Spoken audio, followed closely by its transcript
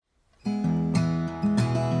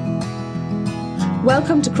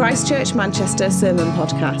Welcome to Christ Church Manchester Sermon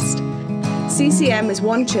Podcast. CCM is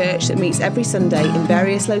one church that meets every Sunday in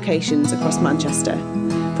various locations across Manchester.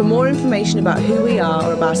 For more information about who we are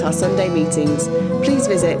or about our Sunday meetings, please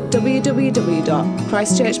visit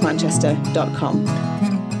www.christchurchmanchester.com.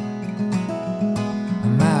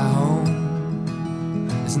 My home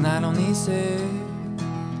is not on this earth,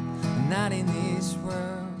 not in this world.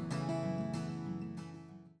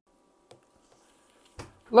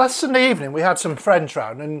 Last Sunday evening we had some friends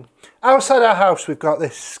round, and outside our house we've got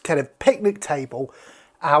this kind of picnic table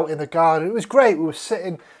out in the garden. It was great. We were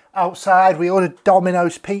sitting outside, we ordered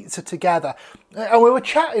Domino's pizza together, and we were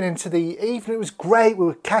chatting into the evening. It was great. We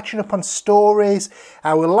were catching up on stories,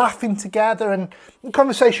 we were laughing together, and the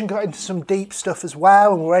conversation got into some deep stuff as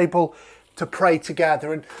well, and we were able to pray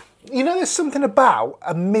together. And you know, there's something about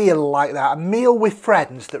a meal like that, a meal with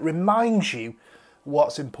friends, that reminds you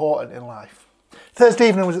what's important in life. Thursday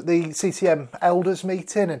evening was at the CCM elders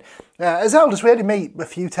meeting, and as elders we only meet a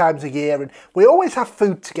few times a year, and we always have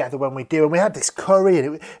food together when we do, and we had this curry,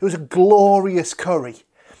 and it was a glorious curry.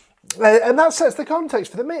 And that sets the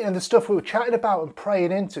context for the meeting and the stuff we were chatting about and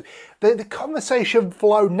praying into. The conversation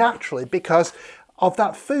flowed naturally because of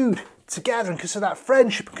that food together, and because of that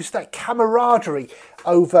friendship, because of that camaraderie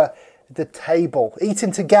over the table.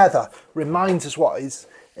 Eating together reminds us what is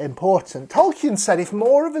important. Tolkien said if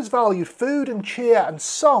more of us valued food and cheer and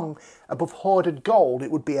song above hoarded gold, it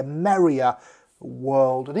would be a merrier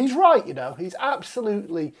world. And he's right, you know, he's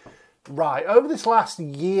absolutely right. Over this last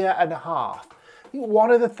year and a half, I think one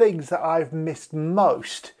of the things that I've missed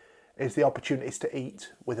most is the opportunities to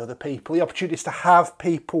eat with other people, the opportunities to have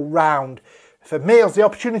people round for meals, the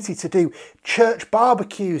opportunity to do church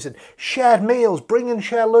barbecues and shared meals, bring and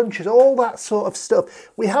share lunches, all that sort of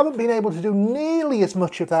stuff. We haven't been able to do nearly as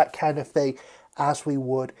much of that kind of thing as we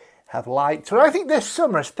would have liked. And I think this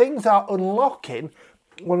summer, as things are unlocking,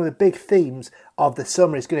 one of the big themes of the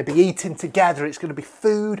summer is going to be eating together. It's going to be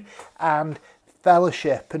food and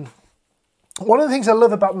fellowship. And one of the things I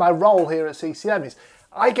love about my role here at CCM is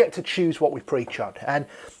I get to choose what we preach on. And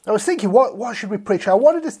I was thinking, what should we preach on? I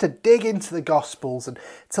wanted us to dig into the Gospels and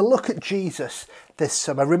to look at Jesus this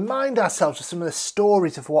summer, remind ourselves of some of the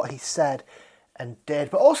stories of what he said and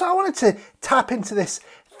did. But also I wanted to tap into this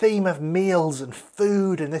theme of meals and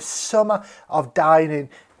food and this summer of dining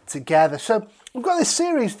together. So we've got this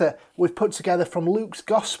series that we've put together from Luke's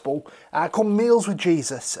Gospel called Meals with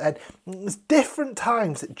Jesus. And there's different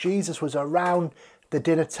times that Jesus was around the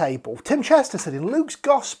dinner table. Tim Chester said in Luke's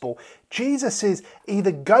Gospel, Jesus is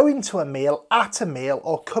either going to a meal, at a meal,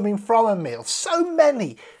 or coming from a meal. So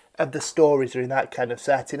many of the stories are in that kind of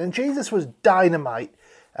setting, and Jesus was dynamite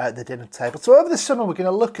at the dinner table. So over the summer we're going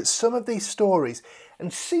to look at some of these stories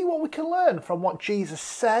and see what we can learn from what Jesus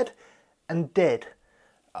said and did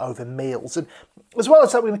over meals. And as well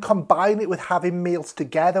as that, we're going to combine it with having meals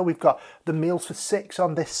together. We've got the Meals for Six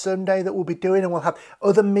on this Sunday that we'll be doing, and we'll have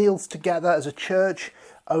other meals together as a church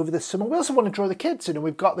over the summer. We also want to draw the kids in, and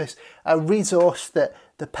we've got this resource that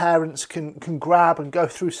the parents can grab and go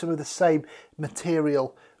through some of the same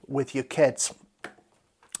material with your kids.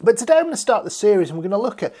 But today I'm going to start the series, and we're going to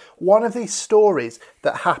look at one of these stories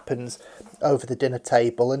that happens over the dinner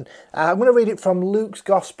table. And I'm going to read it from Luke's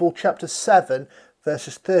Gospel, chapter 7,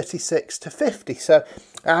 verses 36 to 50. So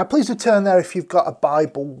please do turn there if you've got a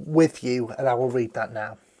Bible with you, and I will read that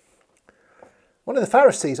now. One of the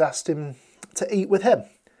Pharisees asked him to eat with him.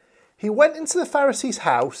 He went into the Pharisee's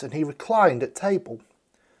house, and he reclined at table.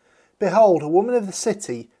 Behold, a woman of the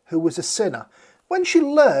city who was a sinner, when she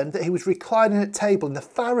learned that he was reclining at table in the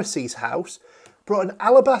Pharisee's house, brought an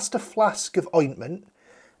alabaster flask of ointment,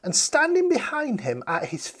 and standing behind him at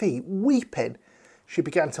his feet, weeping, she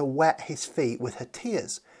began to wet his feet with her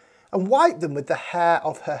tears, and wiped them with the hair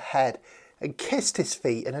of her head, and kissed his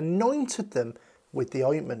feet, and anointed them with the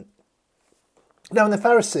ointment. Now when the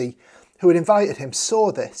Pharisee who had invited him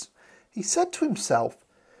saw this, he said to himself,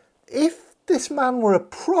 if this man were a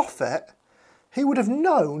prophet, he would have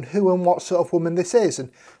known who and what sort of woman this is, and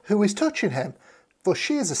who is touching him, for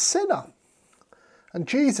she is a sinner. And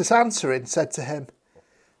Jesus answering said to him,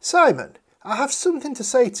 Simon, I have something to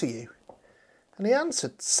say to you. And he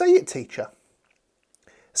answered, say it, teacher.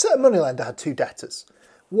 A certain moneylender had two debtors.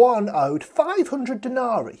 One owed 500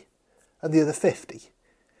 denarii and the other 50.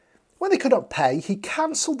 When they could not pay, he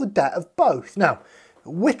cancelled the debt of both. Now,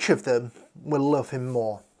 which of them will love him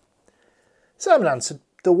more? Simon answered,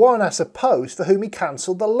 the one, I suppose, for whom he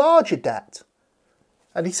cancelled the larger debt.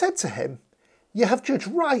 And he said to him, you have judged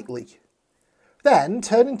rightly. Then,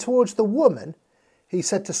 turning towards the woman, he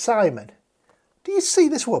said to Simon, do you see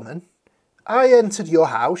this woman? I entered your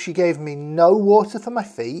house, you gave me no water for my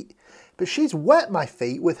feet, but she's wet my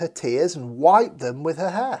feet with her tears and wiped them with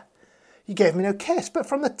her hair. You gave me no kiss, but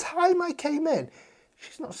from the time I came in,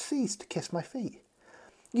 she's not ceased to kiss my feet.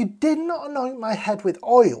 You did not anoint my head with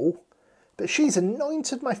oil, but she's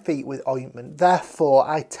anointed my feet with ointment. Therefore,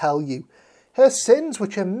 I tell you, her sins,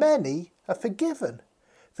 which are many, are forgiven,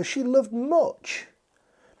 for she loved much.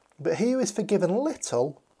 But he who is forgiven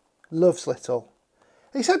little, loves little.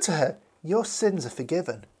 He said to her, your sins are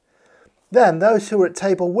forgiven. Then those who were at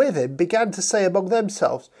table with him began to say among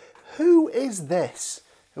themselves, who is this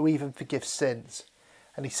who even forgives sins?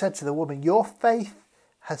 And he said to the woman, your faith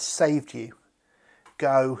has saved you.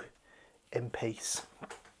 Go in peace.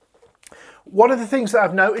 One of the things that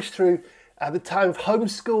I've noticed through the time of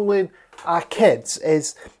homeschooling our kids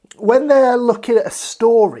is when they're looking at a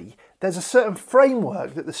story, there's a certain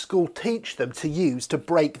framework that the school teach them to use to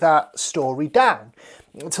break that story down,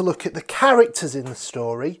 to look at the characters in the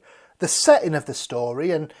story, the setting of the story,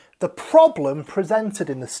 and the problem presented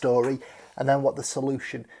in the story, and then what the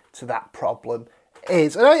solution to that problem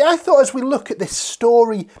is. And I thought as we look at this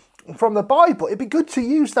story from the Bible, it'd be good to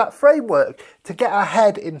use that framework to get our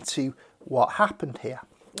head into what happened here.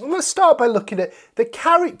 And let's start by looking at the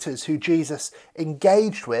characters who Jesus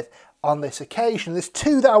engaged with on this occasion. There's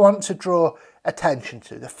two that I want to draw attention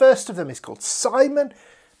to. The first of them is called Simon,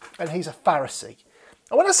 and he's a Pharisee.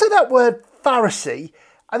 And when I say that word Pharisee,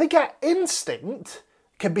 I think our instinct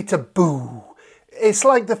can be to boo. It's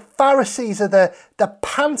like the Pharisees are the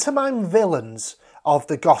pantomime villains of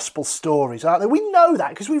the gospel stories, aren't they? We know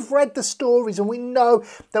that because we've read the stories and we know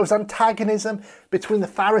there was antagonism between the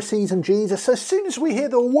Pharisees and Jesus. So as soon as we hear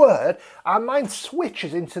the word, our mind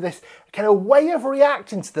switches into this kind of way of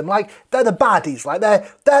reacting to them, like they're the baddies, like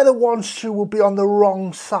they're the ones who will be on the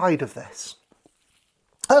wrong side of this.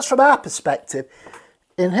 That's from our perspective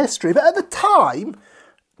in history. But at the time,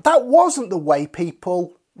 that wasn't the way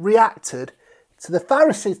people reacted to the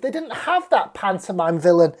Pharisees. They didn't have that pantomime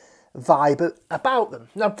villain vibe about them.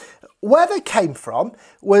 Now, where they came from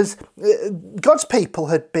was God's people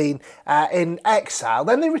had been in exile.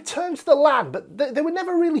 Then they returned to the land, but they were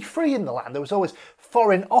never really free in the land. There was always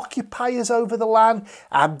foreign occupiers over the land.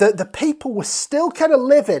 The people were still kind of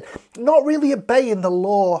living, not really obeying the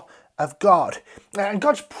law of God. And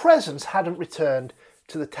God's presence hadn't returned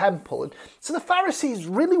to the temple. And so the Pharisees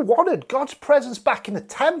really wanted God's presence back in the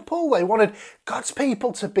temple. They wanted God's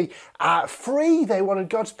people to be free. They wanted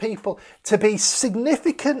God's people to be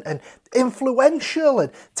significant and influential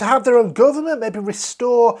and to have their own government, maybe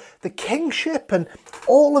restore the kingship and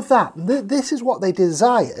all of that. This is what they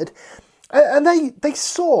desired. And they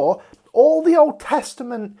saw all the Old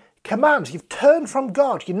Testament commands. You've turned from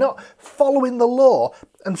God. You're not following the law.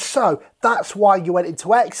 And so that's why you went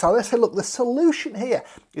into exile. They said, look, the solution here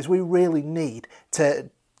is we really need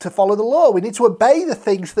to follow the law. We need to obey the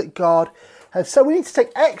things that God has. So we need to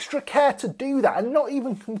take extra care to do that and not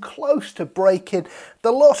even come close to breaking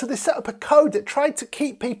the law. So they set up a code that tried to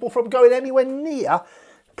keep people from going anywhere near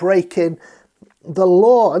breaking the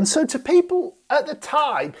law. And so to people at the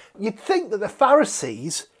time, you'd think that the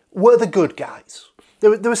Pharisees were the good guys. They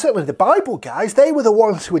were certainly the Bible guys. They were the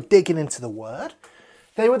ones who were digging into the Word.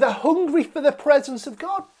 They were the hungry for the presence of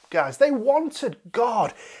God guys. They wanted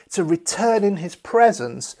God to return in his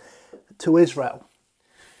presence to Israel.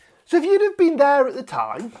 So if you'd have been there at the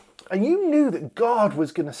time and you knew that God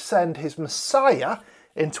was going to send his Messiah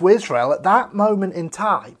into Israel at that moment in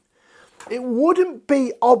time, it wouldn't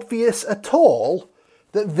be obvious at all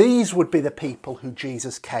that these would be the people who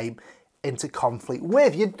Jesus came into conflict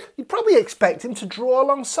with. You'd probably expect him to draw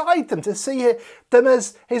alongside them, to see them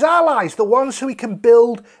as his allies, the ones who he can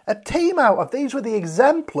build a team out of. These were the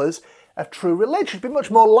exemplars of true religion. It'd be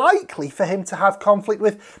much more likely for him to have conflict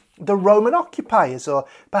with the Roman occupiers or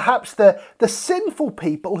perhaps the sinful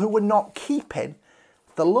people who were not keeping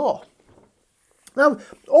the law. Now,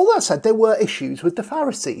 all that said, there were issues with the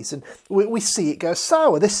Pharisees, and we see it go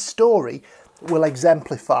sour. This story will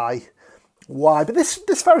exemplify why. But this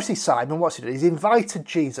Pharisee Simon, what's he doing? He's invited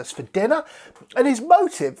Jesus for dinner, and his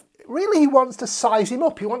motive, really, he wants to size him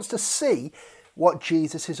up. He wants to see what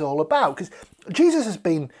Jesus is all about, because Jesus has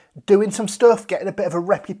been doing some stuff, getting a bit of a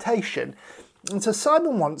reputation, and so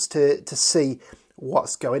Simon wants to see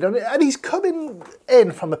what's going on. And he's coming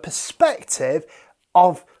in from a perspective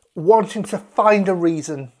of wanting to find a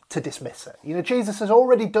reason to dismiss it. You know, Jesus has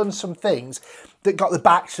already done some things that got the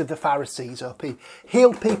backs of the Pharisees up. He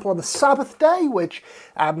healed people on the Sabbath day, which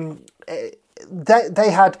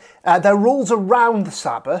they had their rules around the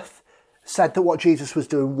Sabbath said that what Jesus was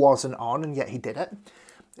doing wasn't on, and yet he did it.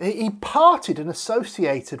 He partied and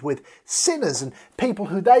associated with sinners and people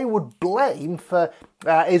who they would blame for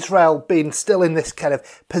Israel being still in this kind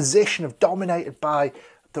of position of dominated by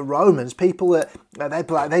the Romans. People that they'd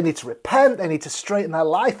be like, they need to repent, they need to straighten their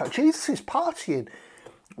life out. Jesus is partying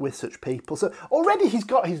with such people. So already he's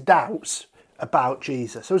got his doubts about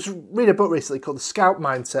Jesus. I was reading a book recently called The Scout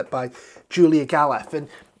Mindset by Julia Galef, and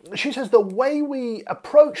she says the way we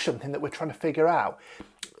approach something that we're trying to figure out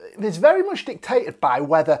is very much dictated by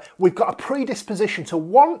whether we've got a predisposition to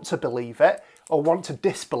want to believe it or want to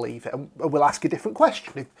disbelieve it. And we'll ask a different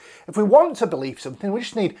question. If we want to believe something, we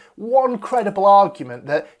just need one credible argument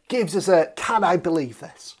that gives us a, can I believe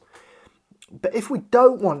this? But if we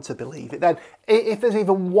don't want to believe it, then if there's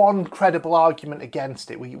even one credible argument against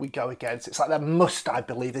it, we go against it. It's like, then must I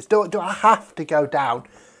believe this? Do I have to go down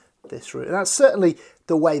this route? And that's certainly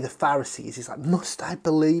the way the Pharisees is like, must I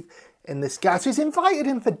believe in this guy? So he's invited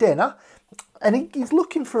him for dinner, and he's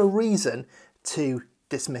looking for a reason to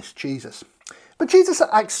dismiss Jesus. But Jesus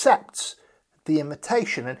accepts the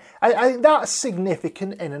invitation, and I think that's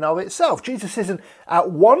significant in and of itself. Jesus isn't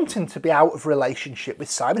wanting to be out of relationship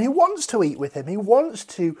with Simon. He wants to eat with him. He wants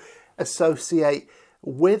to associate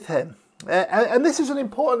with him. And this is an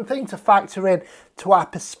important thing to factor in to our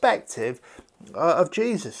perspective of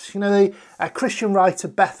Jesus. You know, the Christian writer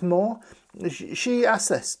Beth Moore, she asked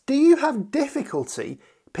this: do you have difficulty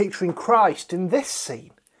picturing Christ in this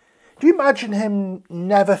scene? Do you imagine him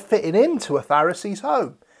never fitting into a Pharisee's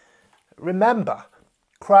home? Remember,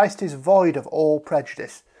 Christ is void of all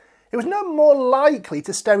prejudice. He was no more likely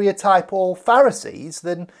to stereotype all Pharisees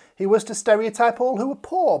than he was to stereotype all who were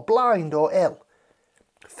poor, blind or ill.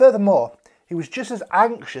 Furthermore, he was just as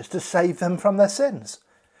anxious to save them from their sins.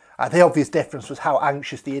 The obvious difference was how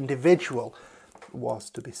anxious the individual was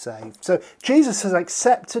to be saved. So Jesus has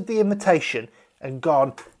accepted the invitation and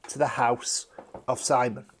gone to the house of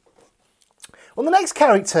Simon. Well, the next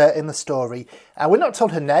character in the story, we're not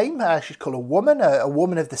told her name. She's called a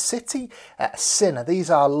woman of the city, a sinner. These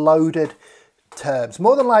are loaded terms.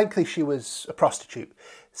 More than likely she was a prostitute.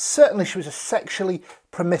 Certainly she was a sexually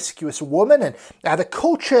promiscuous woman, and the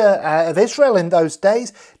culture of Israel in those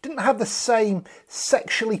days didn't have the same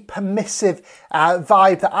sexually permissive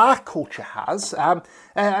vibe that our culture has.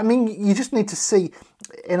 I mean, you just need to see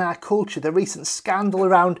in our culture the recent scandal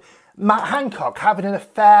around Matt Hancock having an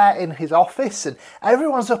affair in his office, and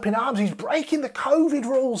everyone's up in arms. He's breaking the COVID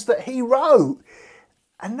rules that he wrote.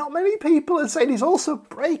 And not many people are saying he's also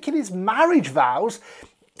breaking his marriage vows.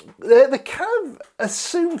 The kind of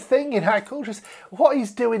assumed thing in our culture is what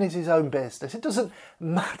he's doing is his own business. It doesn't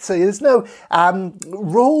matter. There's no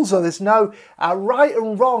rules, or there's no right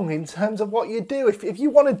and wrong in terms of what you do. If you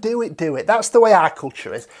want to do it, do it. That's the way our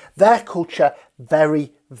culture is. Their culture,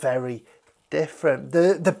 very, very different.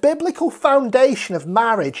 The biblical foundation of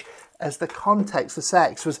marriage as the context for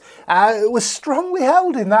sex was strongly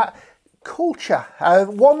held in that culture.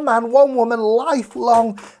 One man, one woman,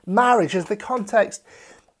 lifelong marriage as the context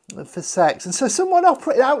for sex. And so someone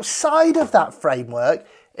operating outside of that framework,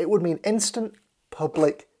 it would mean instant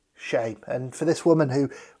public shame. And for this woman who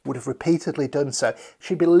would have repeatedly done so,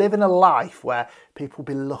 she'd be living a life where people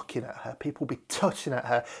would be looking at her, people would be touching at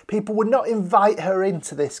her, people would not invite her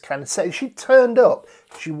into this kind of setting. She turned up,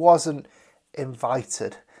 she wasn't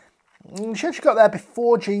invited. She actually got there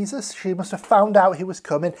before Jesus. She must have found out he was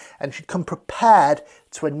coming, and she'd come prepared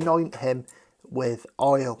to anoint him with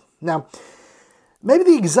oil. Now, maybe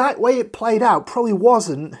the exact way it played out probably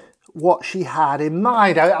wasn't what she had in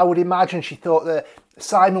mind. I would imagine she thought that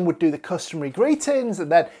Simon would do the customary greetings,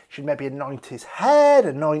 and then she'd maybe anoint his head,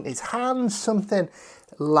 anoint his hands, something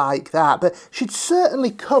like that. But she'd certainly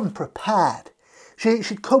come prepared.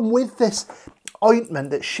 She'd come with this ointment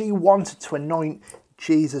that she wanted to anoint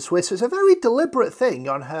Jesus with. So it's a very deliberate thing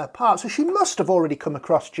on her part. So she must have already come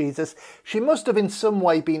across Jesus. She must have in some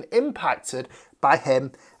way been impacted by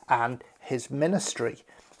him and his ministry.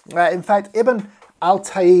 In fact, Ibn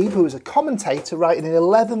al-Tayyib, who was a commentator writing in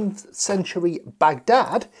 11th century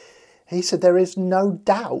Baghdad, he said there is no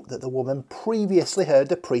doubt that the woman previously heard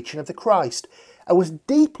the preaching of the Christ and was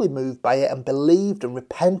deeply moved by it and believed and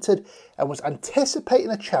repented and was anticipating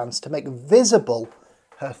a chance to make visible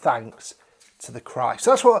her thanks to the Christ.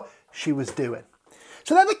 So that's what she was doing.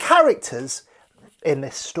 So they're the characters in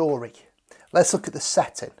this story. Let's look at the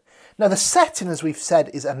setting. Now the setting, as we've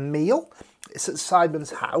said, is a meal. It's at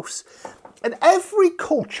Simon's house. And every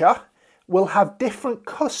culture will have different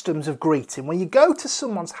customs of greeting. When you go to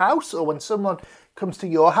someone's house or when someone comes to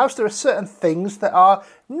your house, there are certain things that are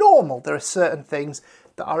normal. There are certain things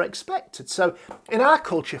that are expected. So in our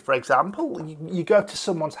culture, for example, you go to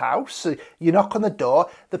someone's house, so you knock on the door,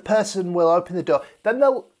 the person will open the door, then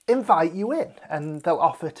they'll invite you in and they'll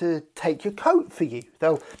offer to take your coat for you.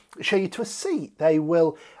 They'll show you to a seat. They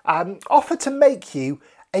will offer to make you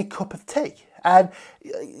a cup of tea. And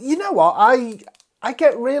you know what? I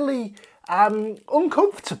get really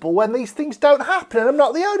uncomfortable when these things don't happen, and I'm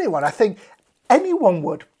not the only one. I think anyone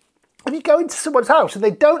would. If you go into someone's house and they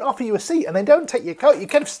don't offer you a seat and they don't take your coat, you're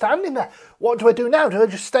kind of standing there. What do I do now? Do I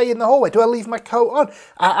just stay in the hallway? Do I leave my coat on?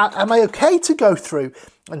 Am I okay to go through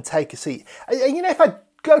and take a seat? And you know, if I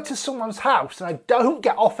go to someone's house and I don't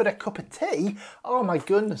get offered a cup of tea, oh my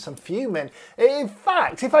goodness, I'm fuming. In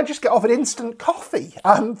fact, if I just get offered instant coffee,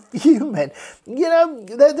 I'm fuming. You know,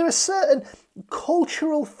 there are certain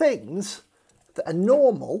cultural things that are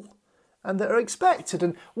normal and that are expected,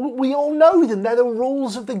 and we all know them. They're the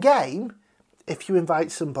rules of the game if you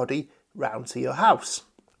invite somebody round to your house.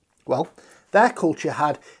 Well, their culture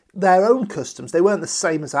had their own customs. They weren't the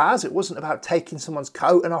same as ours. It wasn't about taking someone's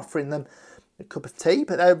coat and offering them a cup of tea,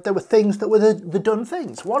 but there were things that were the done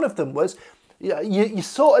things. One of them was you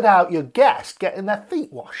sorted out your guest getting their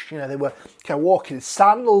feet washed. You know, they were kind of walking in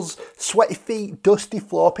sandals, sweaty feet, dusty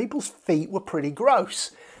floor. People's feet were pretty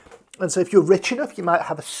gross. And so if you're rich enough, you might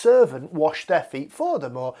have a servant wash their feet for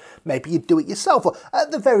them, or maybe you'd do it yourself, or at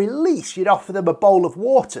the very least, you'd offer them a bowl of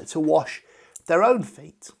water to wash their own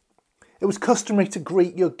feet. It was customary to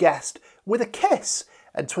greet your guest with a kiss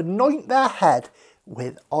and to anoint their head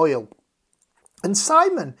with oil. And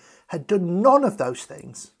Simon had done none of those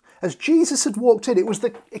things. As Jesus had walked in, it was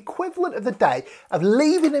the equivalent of the day of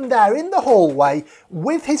leaving him there in the hallway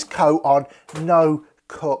with his coat on, no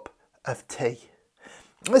cup of tea.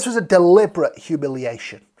 This was a deliberate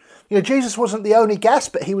humiliation. You know, Jesus wasn't the only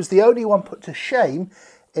guest, but he was the only one put to shame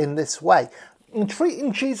in this way. In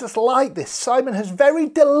treating Jesus like this, Simon has very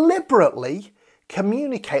deliberately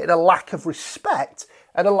communicated a lack of respect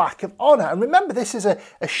and a lack of honour. And remember, this is a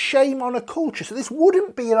shame-honour culture, so this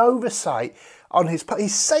wouldn't be an oversight on his part.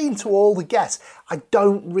 He's saying to all the guests, I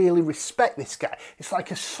don't really respect this guy. It's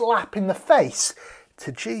like a slap in the face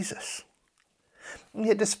to Jesus. And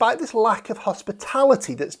yet, despite this lack of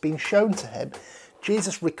hospitality that's been shown to him,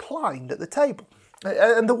 Jesus reclined at the table.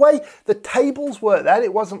 And the way the tables worked then,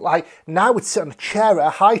 it wasn't like now we'd sit on a chair at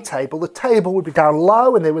a high table. The table would be down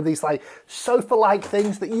low and there were these like sofa-like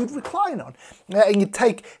things that you'd recline on. And you'd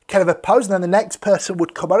take kind of a pose and then the next person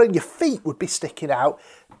would come on and your feet would be sticking out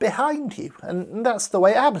behind you. And that's the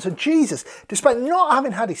way it happened. So Jesus, despite not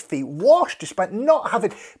having had his feet washed, despite not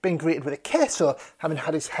having been greeted with a kiss or having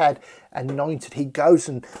had his head anointed, he goes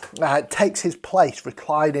and takes his place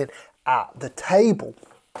reclining at the table.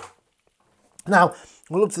 Now,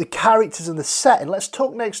 we'll look to the characters and the setting. Let's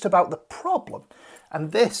talk next about the problem.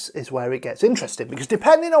 And this is where it gets interesting, because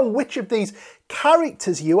depending on which of these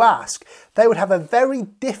characters you ask, they would have a very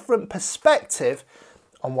different perspective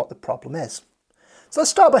on what the problem is. So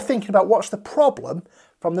let's start by thinking about what's the problem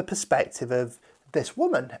from the perspective of this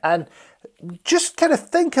woman. And just kind of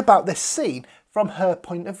think about this scene from her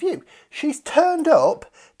point of view. She's turned up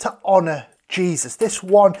to honour Jesus, this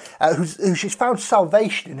one who she's found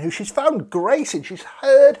salvation in, who she's found grace in. She's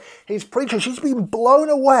heard his preaching. She's been blown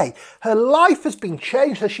away. Her life has been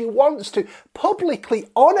changed, so she wants to publicly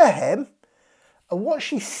honour him. And what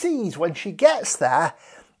she sees when she gets there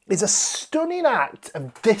is a stunning act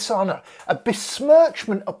of dishonour, a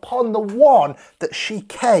besmirchment upon the one that she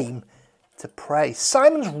came to praise.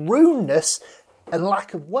 Simon's rudeness and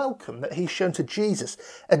lack of welcome that he's shown to Jesus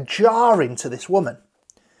are jarring to this woman.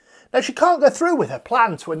 Now, she can't go through with her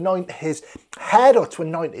plan to anoint his head or to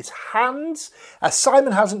anoint his hands, as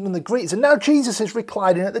Simon hasn't done the greetings, and now Jesus is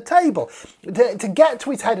reclining at the table. To get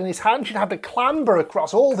to his head and his hands, she'd have to clamber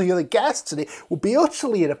across all the other guests, and it would be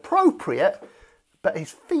utterly inappropriate, but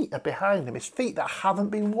his feet are behind him, his feet that haven't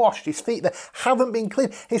been washed, his feet that haven't been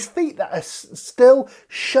cleaned, his feet that are still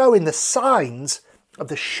showing the signs of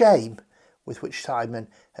the shame with which Simon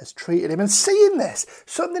has treated him. And seeing this,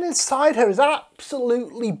 something inside her is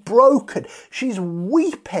absolutely broken. She's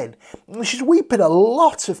weeping. She's weeping a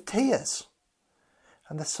lot of tears.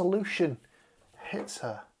 And the solution hits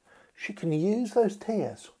her. She can use those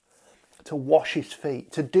tears to wash his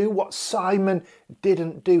feet, to do what Simon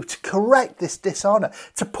didn't do, to correct this dishonour,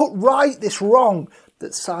 to put right this wrong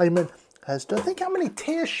that Simon has done. Think how many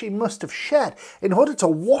tears she must have shed in order to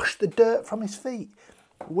wash the dirt from his feet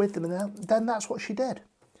with them. And then that's what she did.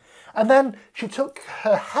 And then she took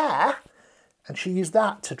her hair and she used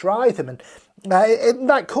that to dry them. And in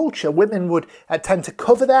that culture, women would tend to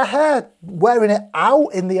cover their hair, wearing it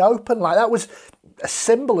out in the open. Like that was a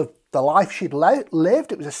symbol of the life she'd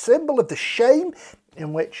lived. It was a symbol of the shame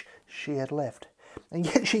in which she had lived. And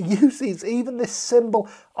yet she uses even this symbol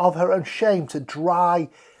of her own shame to dry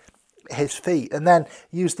his feet and then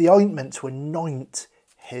use the ointment to anoint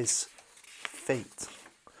his feet.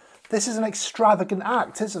 This is an extravagant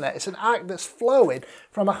act, isn't it? It's an act that's flowing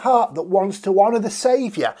from a heart that wants to honour the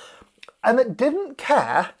Saviour and that didn't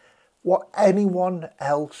care what anyone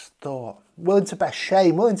else thought. Willing to bear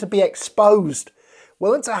shame, willing to be exposed,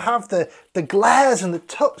 willing to have the glares and the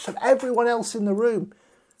touch of everyone else in the room.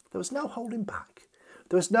 There was no holding back.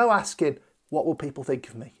 There was no asking, what will people think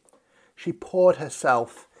of me? She poured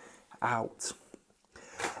herself out.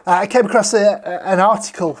 I came across an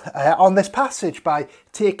article on this passage by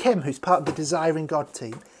Tia Kim, who's part of the Desiring God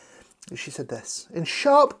team. She said this: in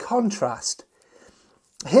sharp contrast,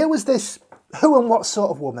 here was this who and what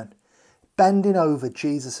sort of woman bending over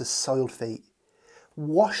Jesus' soiled feet,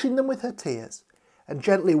 washing them with her tears and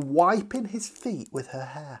gently wiping his feet with her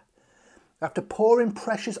hair. After pouring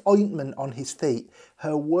precious ointment on his feet,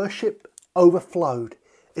 her worship overflowed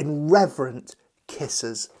in reverent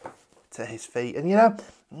kisses to his feet. And you know,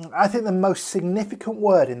 I think the most significant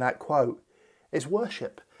word in that quote is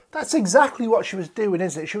worship. That's exactly what she was doing,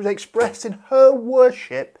 isn't it? She was expressing her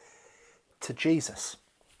worship to Jesus.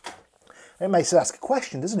 It makes us ask a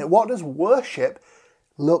question, doesn't it? What does worship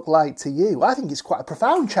look like to you? I think it's quite a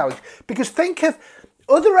profound challenge, because think of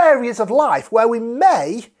other areas of life where we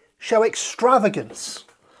may show extravagance.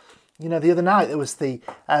 You know, the other night there was the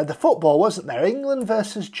football, wasn't there? England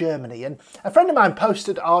versus Germany. And a friend of mine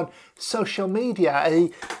posted on social media a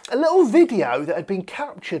little video that had been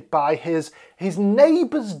captured by his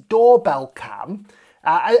neighbour's doorbell cam.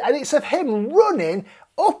 And it's of him running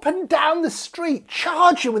up and down the street,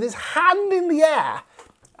 charging with his hand in the air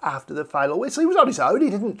after the final whistle. He was on his own. He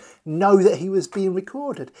didn't know that he was being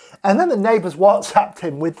recorded. And then the neighbours WhatsApped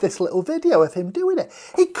him with this little video of him doing it.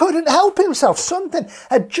 He couldn't help himself. Something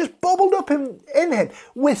had just bubbled up in him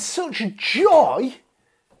with such joy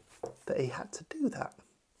that he had to do that.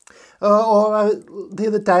 The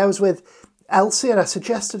other day I was with Elsie and I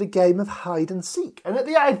suggested a game of hide and seek. And at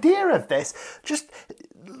the idea of this, just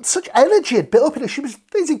such energy had built up in her. She was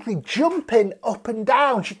physically jumping up and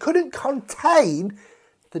down. She couldn't contain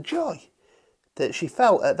the joy that she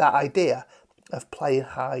felt at that idea of playing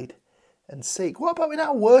hide and seek. What about in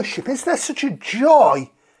our worship? Is there such a joy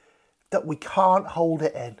that we can't hold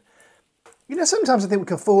it in? You know, sometimes I think we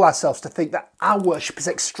can fool ourselves to think that our worship is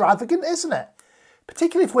extravagant, isn't it?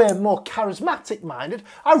 Particularly if we're more charismatic minded.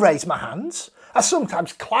 I raise my hands. I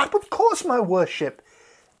sometimes clap. Of course my worship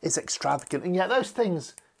is extravagant. And yet those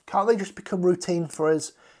things, can't they just become routine for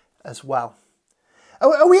us as well?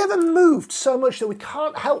 Are we ever moved so much that we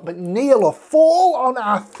can't help but kneel or fall on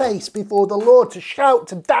our face before the Lord to shout,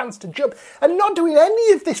 to dance, to jump, and not doing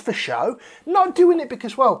any of this for show, not doing it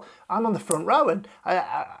because, well, I'm on the front row and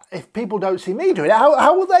if people don't see me doing it,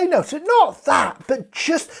 how will they notice it? Not that, but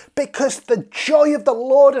just because the joy of the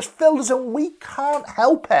Lord has filled us and we can't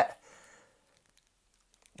help it.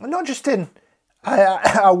 And not just in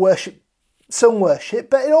our worship, sung worship,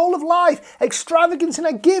 but in all of life. Extravagance in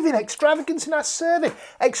our giving, extravagance in our serving,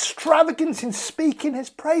 extravagance in speaking his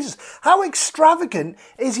praises. How extravagant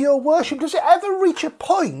is your worship? Does it ever reach a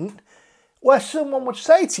point where someone would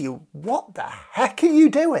say to you, what the heck are you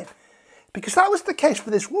doing? Because that was the case for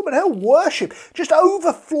this woman. Her worship just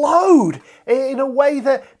overflowed in a way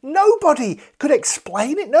that nobody could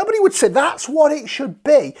explain it. Nobody would say that's what it should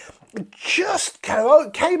be. It just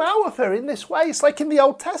came out of her in this way. It's like in the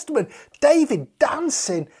Old Testament, David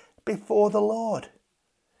dancing before the Lord.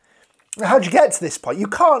 Now, how'd you get to this point? You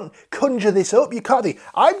can't conjure this up. You can't think,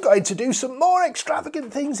 I'm going to do some more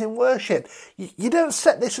extravagant things in worship. You don't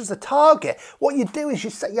set this as a target. What you do is you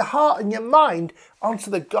set your heart and your mind onto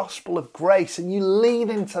the gospel of grace and you lean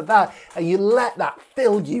into that and you let that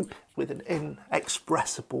fill you with an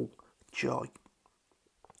inexpressible joy.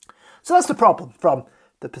 So that's the problem from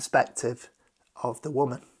the perspective of the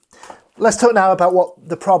woman. Let's talk now about what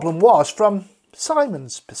the problem was from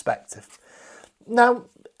Simon's perspective. Now,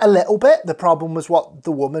 a little bit, the problem was what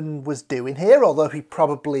the woman was doing here, although he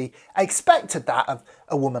probably expected that of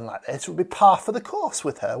a woman like this. It would be par for the course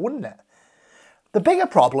with her, wouldn't it? The bigger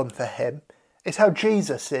problem for him is how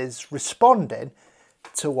Jesus is responding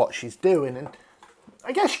to what she's doing. And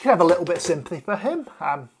I guess you can have a little bit of sympathy for him.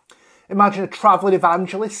 Imagine a travelling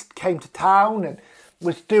evangelist came to town and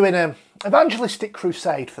was doing an evangelistic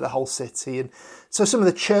crusade for the whole city. And so some of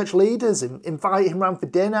the church leaders invite him round for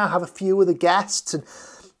dinner, have a few of the guests. And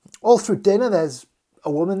all through dinner, there's a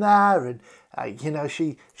woman there. And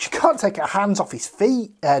She can't take her hands off his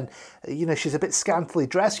feet, and she's a bit scantily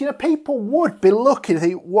dressed. People would be looking and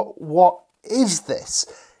think, what is this?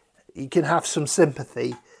 You can have some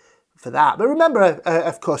sympathy for that. But remember,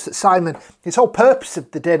 of course, that Simon, his whole purpose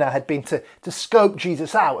of the dinner had been to scope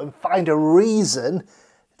Jesus out and find a reason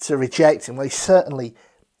to reject him. Well, he certainly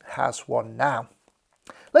has one now.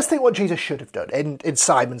 Let's think what Jesus should have done in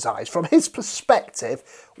Simon's eyes. From his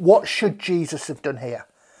perspective, what should Jesus have done here?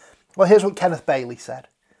 Well, here's what Kenneth Bailey said.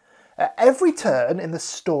 At every turn in the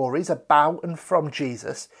stories about and from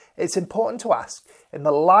Jesus, it's important to ask, in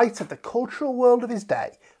the light of the cultural world of his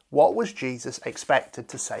day, what was Jesus expected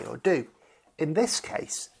to say or do? In this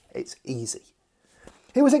case, it's easy.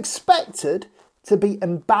 He was expected to be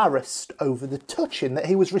embarrassed over the touching that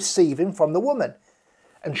he was receiving from the woman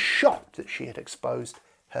and shocked that she had exposed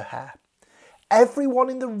her hair. Everyone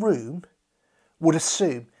in the room would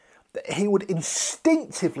assume that he would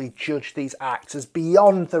instinctively judge these acts as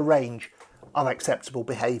beyond the range of acceptable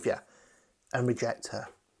behaviour and reject her.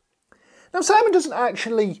 Now, Simon doesn't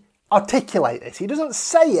actually articulate this. He doesn't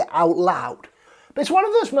say it out loud. But it's one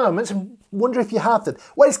of those moments, and wonder if you have them,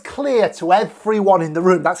 where it's clear to everyone in the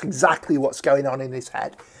room that's exactly what's going on in his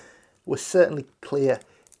head. It was certainly clear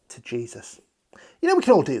to Jesus. We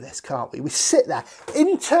can all do this, can't we? We sit there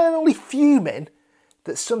internally fuming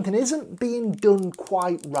that something isn't being done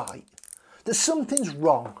quite right, that something's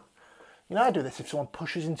wrong. I do this if someone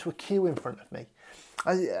pushes into a queue in front of me.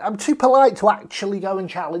 I'm too polite to actually go and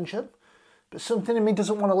challenge them, but something in me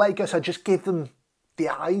doesn't want to let it go, so I just give them the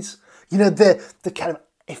eyes. The kind of,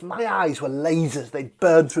 if my eyes were lasers, they'd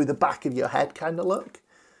burn through the back of your head kind of look.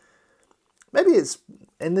 Maybe it's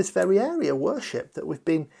in this very area, worship, that we've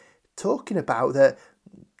been talking about, that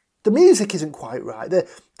the music isn't quite right.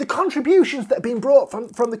 The contributions that are being brought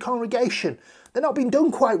from the congregation, they're not being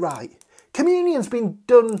done quite right. Communion's been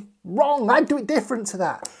done wrong. I'd do it different to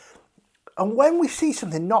that. And when we see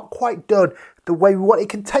something not quite done the way we want, it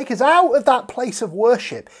can take us out of that place of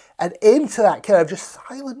worship and into that kind of just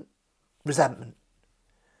silent resentment.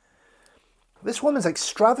 This woman's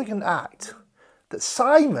extravagant act that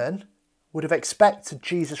Simon would have expected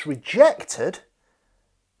Jesus rejected,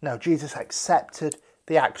 no, Jesus accepted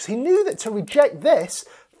the act. Because he knew that to reject this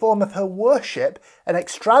form of her worship and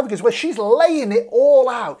extravagance, where she's laying it all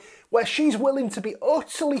out, where she's willing to be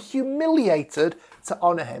utterly humiliated to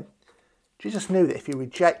honour him, Jesus knew that if he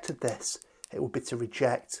rejected this, it would be to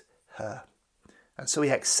reject her. And so he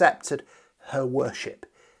accepted her worship.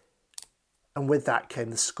 And with that came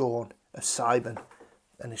the scorn of Simon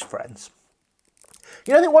and his friends.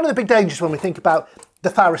 I think one of the big dangers when we think about the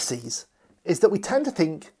Pharisees is that we tend to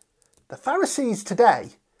think the Pharisees today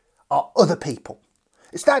are other people.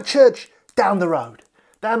 It's that church down the road.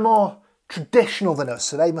 They're more traditional than us,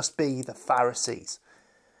 so they must be the Pharisees.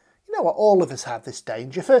 You know what? All of us have this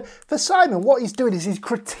danger. For Simon, what he's doing is he's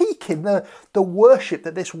critiquing the worship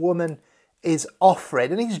that this woman is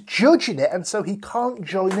offering, and he's judging it, and so he can't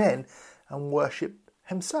join in and worship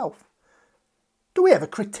himself. Do we ever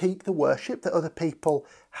critique the worship that other people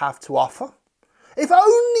have to offer? If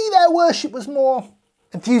only their worship was more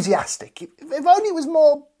enthusiastic, if only it was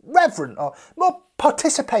more reverent or more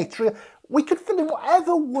participatory, we could fill in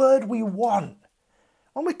whatever word we want.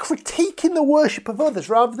 When we're critiquing the worship of others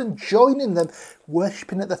rather than joining them,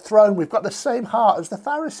 worshipping at the throne, we've got the same heart as the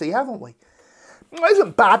Pharisee, haven't we? It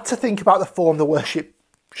isn't bad to think about the form the worship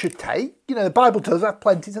should take. The Bible does have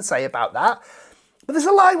plenty to say about that. But there's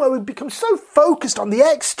a line where we become so focused on the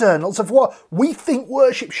externals of what we think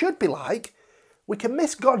worship should be like, we can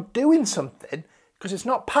miss God doing something because it's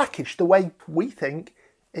not packaged the way we think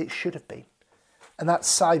it should have been. And that's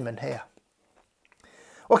Simon here.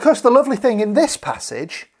 Well, of course, the lovely thing in this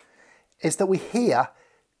passage is that we hear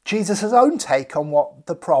Jesus' own take on what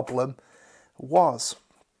the problem was.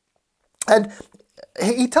 And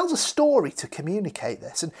he tells a story to communicate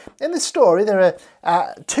this. And in this story, there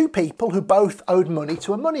are two people who both owed money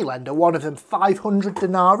to a moneylender. One of them 500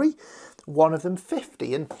 denarii, one of them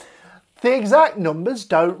 50. And the exact numbers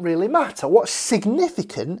don't really matter. What's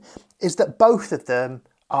significant is that both of them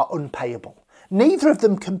are unpayable. Neither of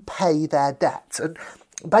them can pay their debt. And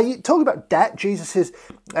by talking about debt, Jesus is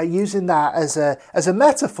using that as a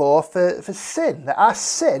metaphor for sin, that our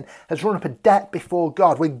sin has run up a debt before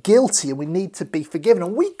God. We're guilty and we need to be forgiven,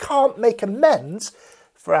 and we can't make amends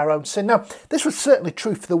for our own sin. Now, this was certainly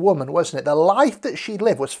true for the woman, wasn't it? The life that she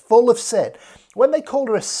lived was full of sin. When they called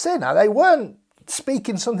her a sinner, they weren't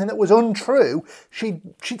speaking something that was untrue. She'd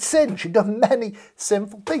sinned. She'd done many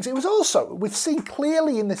sinful things. It was also, we've seen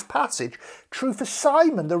clearly in this passage, true for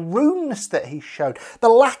Simon, the rudeness that he showed, the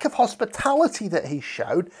lack of hospitality that he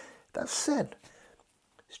showed. That's sin.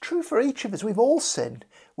 It's true for each of us. We've all sinned.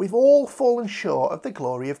 We've all fallen short of the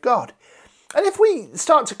glory of God. And if we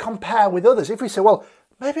start to compare with others, if we say, well,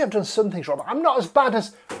 maybe I've done some things wrong, but I'm not as bad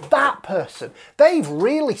as that person. They've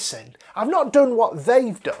really sinned. I've not done what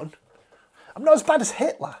they've done. I'm not as bad as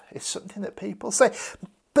Hitler, is something that people say.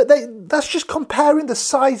 But that's just comparing the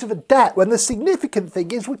size of a debt, when the significant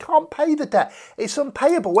thing is we can't pay the debt. It's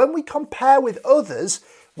unpayable. When we compare with others,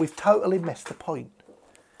 we've totally missed the point.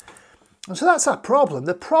 And so that's our problem.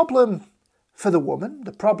 The problem for the woman,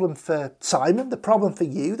 the problem for Simon, the problem for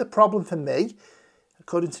you, the problem for me,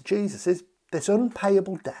 according to Jesus, is this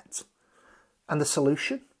unpayable debt. And the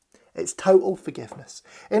solution? It's total forgiveness.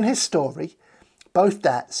 In his story, both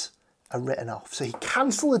debts are written off. So he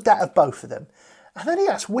cancelled the debt of both of them. And then he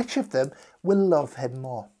asks which of them will love him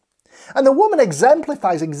more. And the woman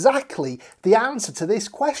exemplifies exactly the answer to this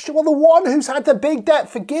question. Well, the one who's had the big debt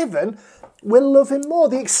forgiven will love him more.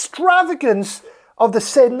 The extravagance of the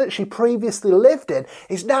sin that she previously lived in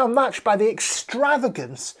is now matched by the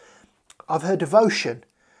extravagance of her devotion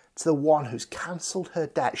to the one who's cancelled her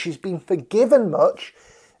debt. She's been forgiven much,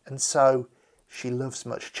 and so she loves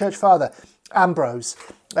much. Church Father Ambrose,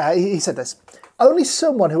 he said this: only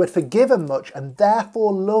someone who had forgiven much and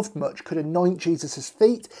therefore loved much could anoint Jesus'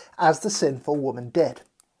 feet as the sinful woman did.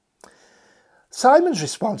 Simon's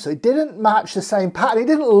response, it didn't match the same pattern. He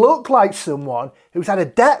didn't look like someone who's had a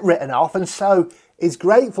debt written off and so is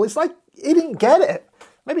grateful. It's like he didn't get it.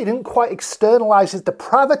 Maybe he didn't quite externalise his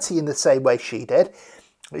depravity in the same way she did.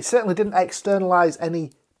 But he certainly didn't externalise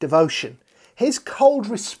any devotion. His cold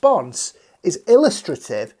response is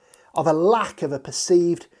illustrative of a lack of a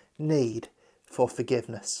perceived need for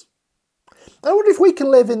forgiveness. I wonder if we can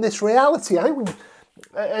live in this reality. I think we,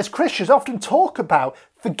 as Christians, often talk about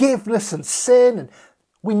forgiveness and sin, and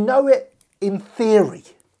we know it in theory.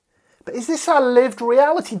 But is this our lived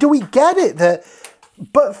reality? Do we get it that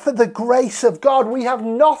but for the grace of God, we have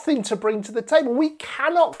nothing to bring to the table? We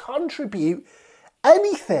cannot contribute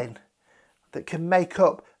anything that can make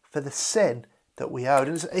up for the sin that we owed.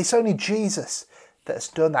 And it's only Jesus that has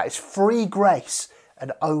done that. It's free grace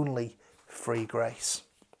and only free grace.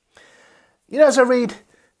 You know, as I read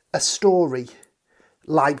a story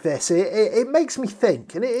like this, it makes me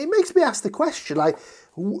think, and it makes me ask the question, like,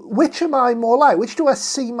 which am I more like? Which do I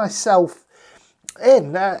see myself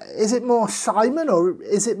in? Is it more Simon or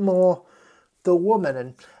is it more the woman?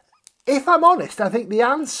 And if I'm honest, I think the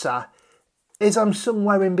answer is I'm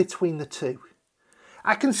somewhere in between the two.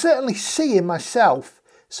 I can certainly see in myself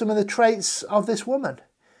some of the traits of this woman.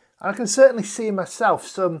 And I can certainly see in myself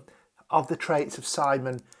some of the traits of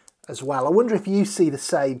Simon as well. I wonder if you see the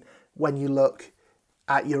same when you look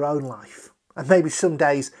at your own life. And maybe some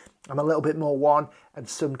days I'm a little bit more one and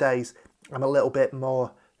some days I'm a little bit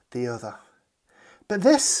more the other. But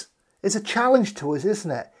this is a challenge to us,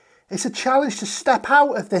 isn't it? It's a challenge to step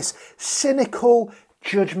out of this cynical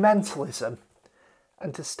judgmentalism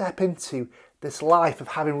and to step into this life of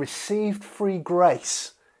having received free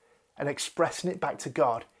grace and expressing it back to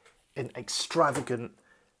God in extravagant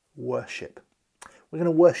worship. We're going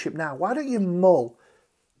to worship now. Why don't you mull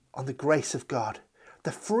on the grace of God,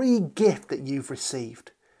 the free gift that you've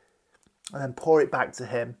received, and then pour it back to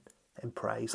him in praise.